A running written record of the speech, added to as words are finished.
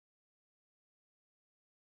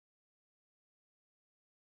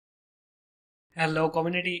Hello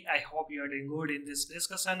community, I hope you are doing good. In this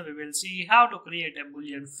discussion we will see how to create a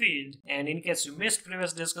boolean field, and in case you missed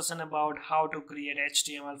previous discussion about how to create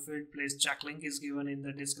HTML field, please check link is given in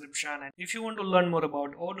the description. And if you want to learn more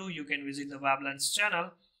about Odoo, you can visit the WebLearns channel.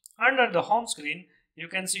 Under the home screen you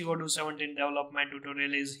can see Odoo 17 development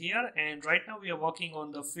tutorial is here, and right now we are working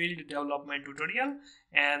on the field development tutorial,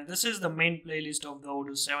 and this is the main playlist of the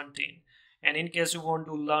Odoo 17. And in case you want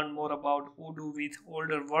to learn more about Odoo with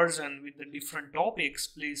older version with the different topics,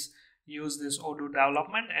 please use this Odoo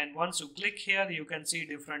development. And once you click here, you can see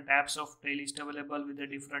different tabs of playlist available with the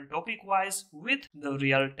different topic wise with the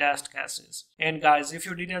real test cases. And guys, if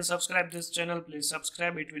you didn't subscribe this channel, please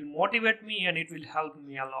subscribe. It will motivate me and it will help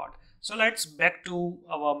me a lot. So let's back to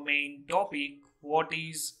our main topic. What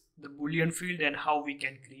is the Boolean field and how we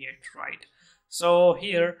can create, right? So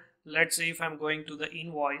here, let's say if I'm going to the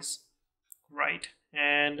invoice, right,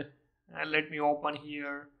 and let me open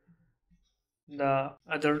here the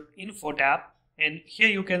other info tab, and here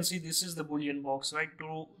you can see this is the boolean box, right?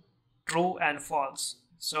 True and false.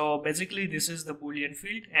 So basically this is the boolean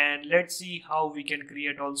field, and let's see how we can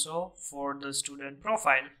create also for the student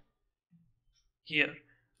profile. Here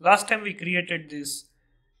last time we created this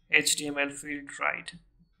HTML field, right?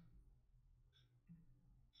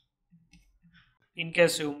 In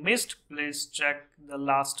case you missed, please check the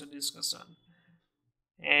last discussion.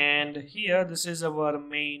 And here this is our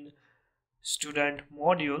main student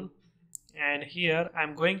module, and here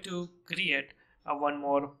I'm going to create a one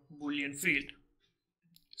more boolean field.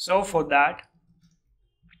 So for that,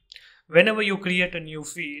 whenever you create a new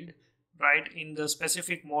field, right, in the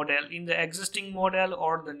specific model, in the existing model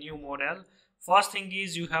or the new model, first thing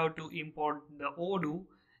is you have to import the Odoo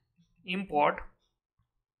import,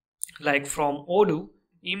 like from Odoo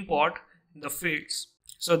import the fields.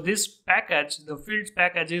 So this package, the fields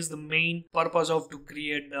package, is the main purpose of to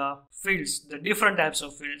create the fields, the different types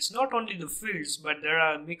of fields. Not only the fields, but there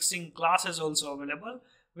are mixing classes also available.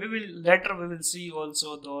 We will see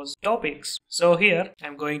also those topics. So here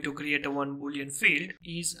I'm going to create a one boolean field,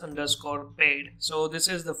 is underscore paid. So this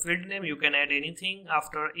is the field name. You can add anything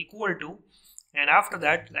after equal to, and after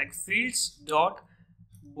that like fields dot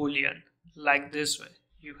boolean, like this way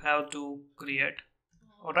you have to create.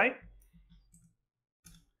 All right.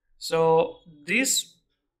 So this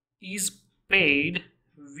is paid.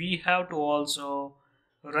 We have to also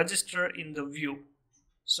register in the view.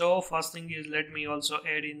 So first thing is, let me also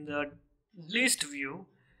add in the list view.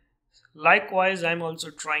 Likewise, I'm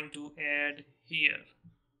also trying to add here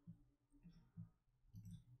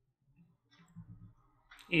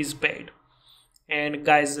is paid. And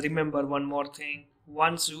guys, remember one more thing.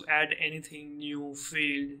 Once you add anything new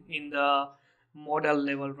field in the model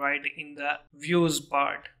level, right, in the views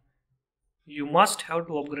part, you must have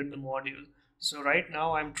to upgrade the module. So right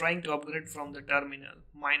now I'm trying to upgrade from the terminal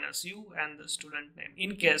 -u and the student name.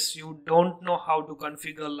 In case you don't know how to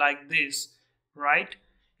configure like this, right,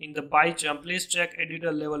 in the PyCharm, please check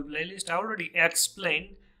editor level playlist. I already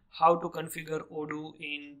explained how to configure Odoo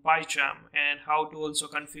in PyCharm and how to also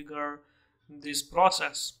configure this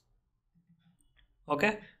process.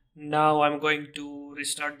 Okay, now I'm going to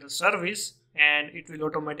restart the service and it will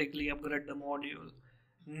automatically upgrade the module.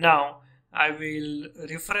 Now I will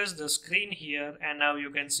refresh the screen here, and now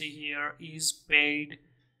you can see here is paid,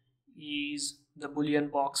 is the boolean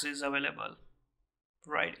box is available,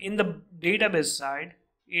 right? In the database side,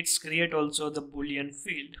 it's create also the boolean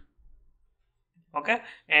field. Okay,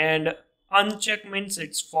 and uncheck means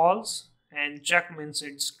it's false and check means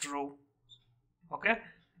it's true. Okay,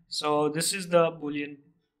 so this is the boolean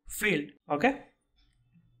field. Okay,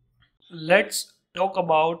 let's talk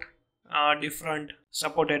about different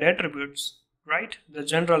supported attributes, right? The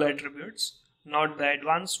general attributes, not the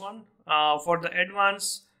advanced one. For the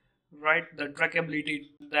advanced, right, the trackability,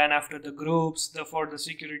 then after the groups, for the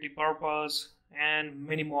security purpose, and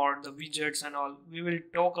many more, the widgets and all, we will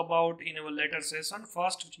talk about in our later session.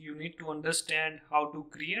 First you need to understand how to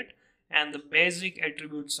create and the basic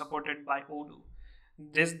attributes supported by Odoo.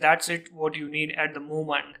 That's it, what you need at the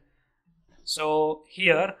moment. So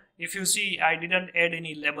here, if you see, I didn't add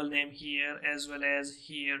any label name here as well as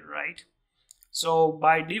here, right? So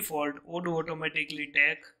by default, Odoo automatically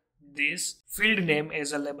take this field name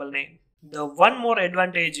as a label name. The one more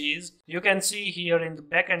advantage is, you can see here in the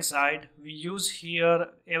backend side, we use here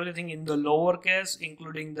everything in the lowercase,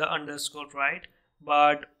 including the underscore, right?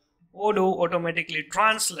 But Odoo automatically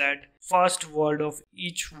translate first word of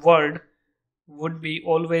each word would be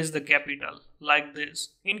always the capital, like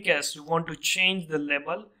this. In case you want to change the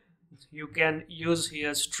label, you can use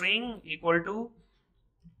here string equal to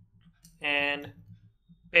and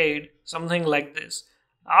paid, something like this.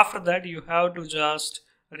 After that, you have to just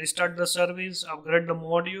restart the service, upgrade the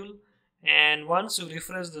module, and once you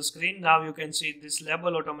refresh the screen, now you can see this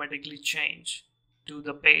label automatically change to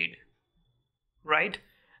the paid, right?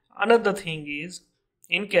 Another thing is,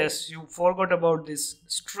 in case you forgot about this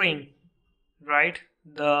string, right,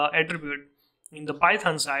 the attribute in the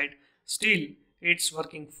Python side, still it's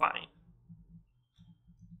working fine.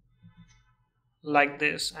 Like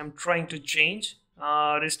this, I'm trying to change,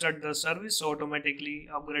 restart the service, so automatically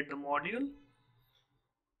upgrade the module,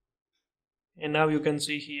 and now you can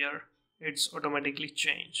see here it's automatically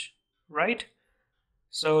changed, right?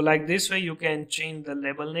 So like this way you can change the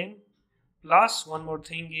label name. Plus one more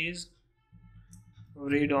thing is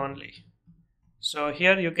read only. So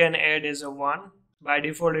here you can add as a 1. By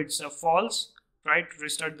default it's a false, right?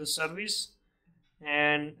 Restart the service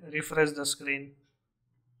and refresh the screen.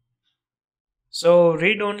 So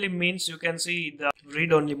read only means you can see the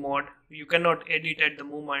read only mode. You cannot edit at the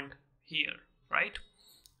moment here, right?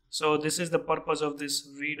 So this is the purpose of this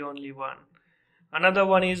read only one. Another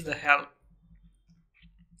one is the help.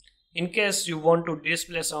 In case you want to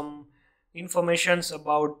display some informations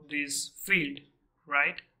about this field,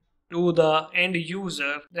 right, to the end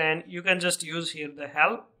user, then you can just use here the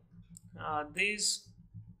help. This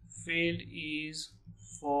field is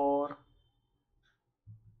for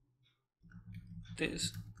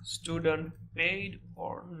this student paid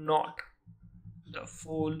or not, the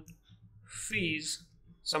full fees,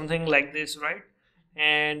 something like this, right?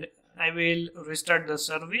 And I will restart the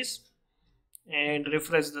service and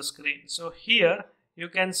refresh the screen. So here you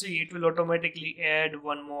can see it will automatically add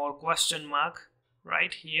one more question mark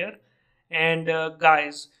right here. And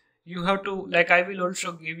guys, you have to, like, I will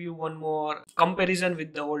also give you one more comparison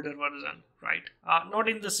with the older version, right? Not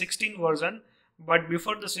in the 16 version, but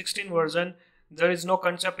before the 16 version there is no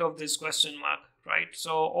concept of this question mark, right?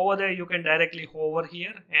 So over there you can directly hover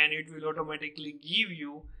here and it will automatically give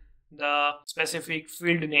you the specific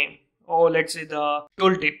field name, or let's say the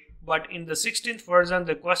tooltip. But in the 16th version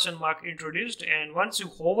the question mark introduced, and once you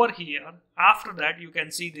hover here, after that you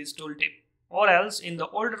can see this tooltip. Or else in the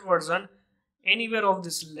older version, anywhere of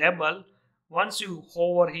this label, once you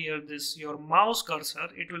hover here this your mouse cursor,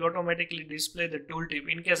 it will automatically display the tooltip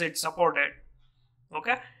in case it's supported.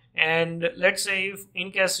 Okay, and let's say if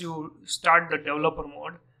in case you start the developer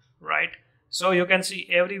mode, right, so you can see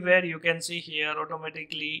everywhere, you can see here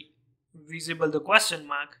automatically visible the question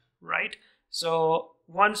mark, right? So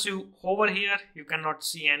once you hover here you cannot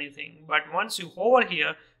see anything, but once you hover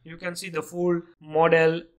here you can see the full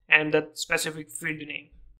model and the specific field name.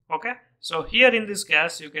 Okay, so here in this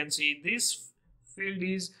case you can see this field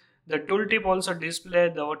is the tooltip also display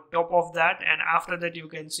the top of that, and after that you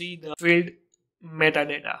can see the field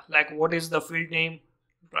metadata, like what is the field name,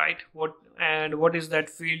 right, what is that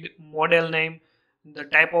field model name, the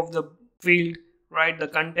type of the field, right, the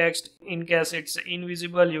context. In case it's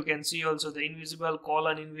invisible, you can see also the invisible,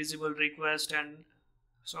 colon, invisible, request, and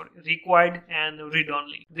required, and read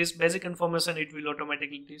only. This basic information it will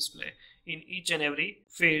automatically display in each and every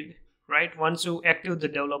field, right, once you active the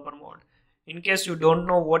developer mode. In case you don't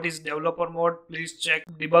know what is developer mode, please check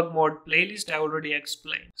debug mode playlist, I already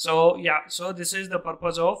explained. So yeah, so this is the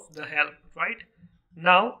purpose of the help, right?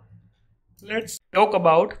 Now let's talk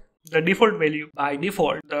about the default value. By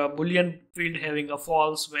default, the Boolean field having a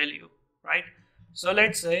false value, right? So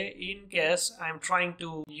let's say in case I'm trying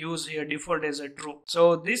to use here default as a true.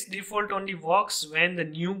 So this default only works when the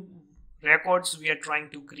new records we are trying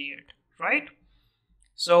to create, right?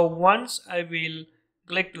 So once I will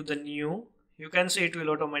click to the new, you can see it will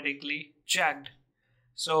automatically checked.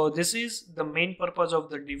 So this is the main purpose of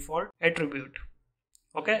the default attribute.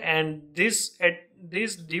 Okay, and this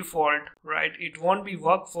default, right, it won't be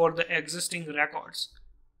work for the existing records.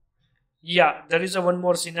 Yeah, there is a one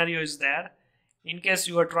more scenario is there. In case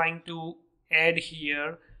you are trying to add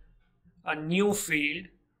here a new field,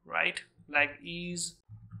 right, like is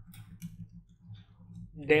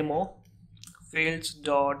demo fields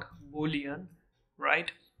dot boolean,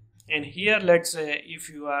 right, and here let's say if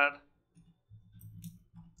you are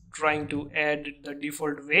trying to add the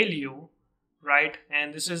default value, right,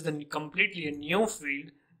 and this is the completely a new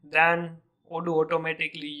field, then Odoo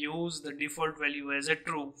automatically use the default value as a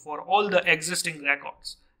true for all the existing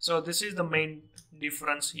records. So this is the main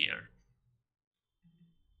difference here.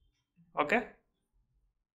 Okay,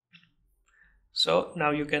 so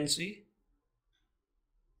now you can see,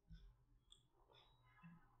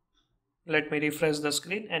 let me refresh the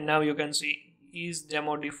screen, and now you can see is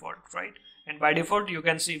demo default, right, and by default you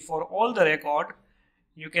can see for all the record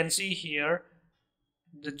you can see here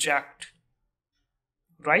the checked,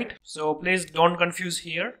 right? So please don't confuse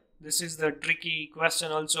here. This is the tricky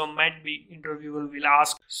question also might be interviewer will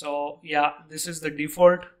ask. So yeah, this is the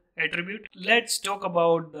default attribute. Let's talk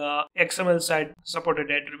about the XML side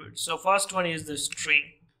supported attributes. So first one is the string.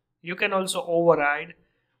 You can also override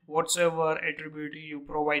whatsoever attribute you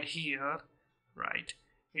provide here, right?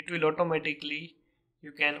 It will automatically,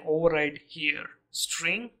 you can override here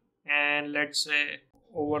string, and let's say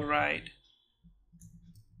override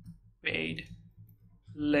paid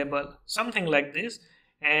label, something like this.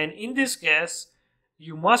 And in this case,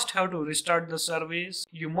 you must have to restart the service.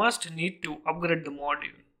 You must need to upgrade the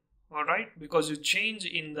module, all right, because you change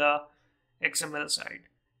in the XML side.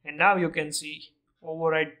 And now you can see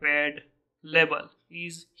override paid label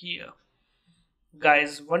is here.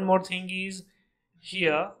 Guys, one more thing is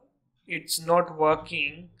here it's not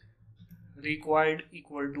working required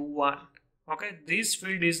equal to 1. Okay, this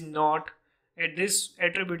field is not, this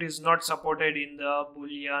attribute is not supported in the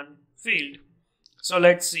Boolean field. So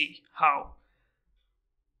let's see how.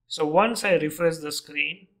 So once I refresh the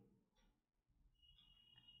screen,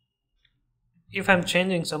 if I'm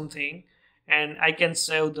changing something, and I can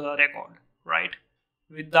save the record, right,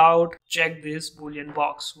 without check this Boolean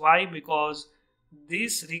box. Why? Because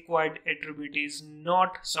this required attribute is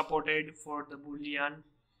not supported for the Boolean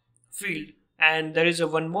field, and there is a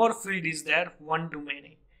one more field is there, one to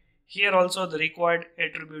many. Here also the required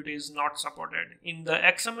attribute is not supported in the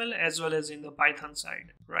XML as well as in the Python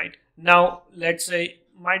side, right? Now let's say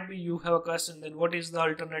might be you have a question, then what is the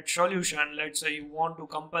alternate solution? Let's say you want to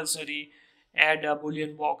compulsory add a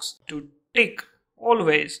Boolean box to tick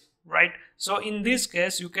always, right? So in this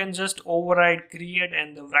case you can just override create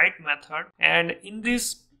and the write method, and in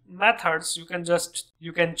these methods you can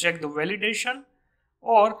check the validation,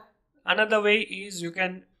 or another way is you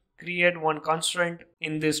can create one constraint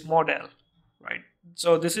in this model, right?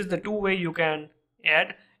 So this is the two way you can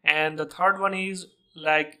add, and the third one is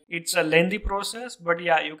like it's a lengthy process, but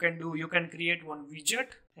yeah, you can create one widget,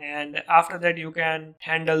 and after that you can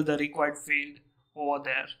handle the required field over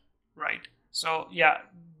there, right? So yeah,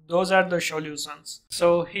 those are the solutions.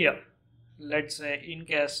 So here let's say in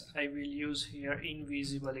case I will use here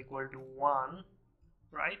invisible equal to 1,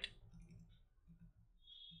 right?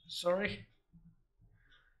 Sorry,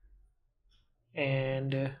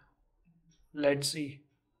 and let's see,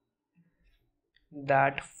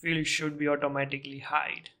 that field should be automatically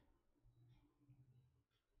hide.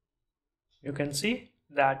 You can see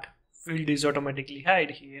that field is automatically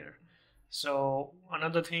hide here. So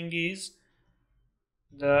another thing is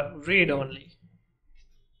the read only,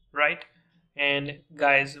 right? And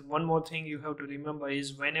guys, one more thing you have to remember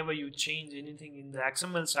is whenever you change anything in the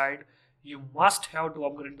XML side, you must have to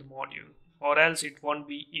upgrade the module, or else it won't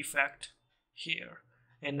be effect here.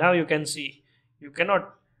 And now you can see you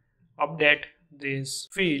cannot update this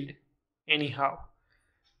field anyhow,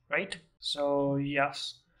 right? So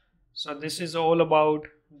yes, so this is all about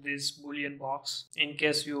this Boolean box. In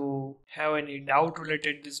case you have any doubt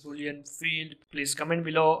related to this Boolean field, please comment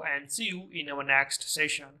below, and see you in our next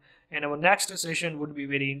session. And our next session would be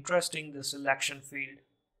very interesting, the selection field,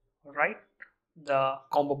 all right, the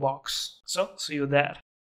combo box. So see you there.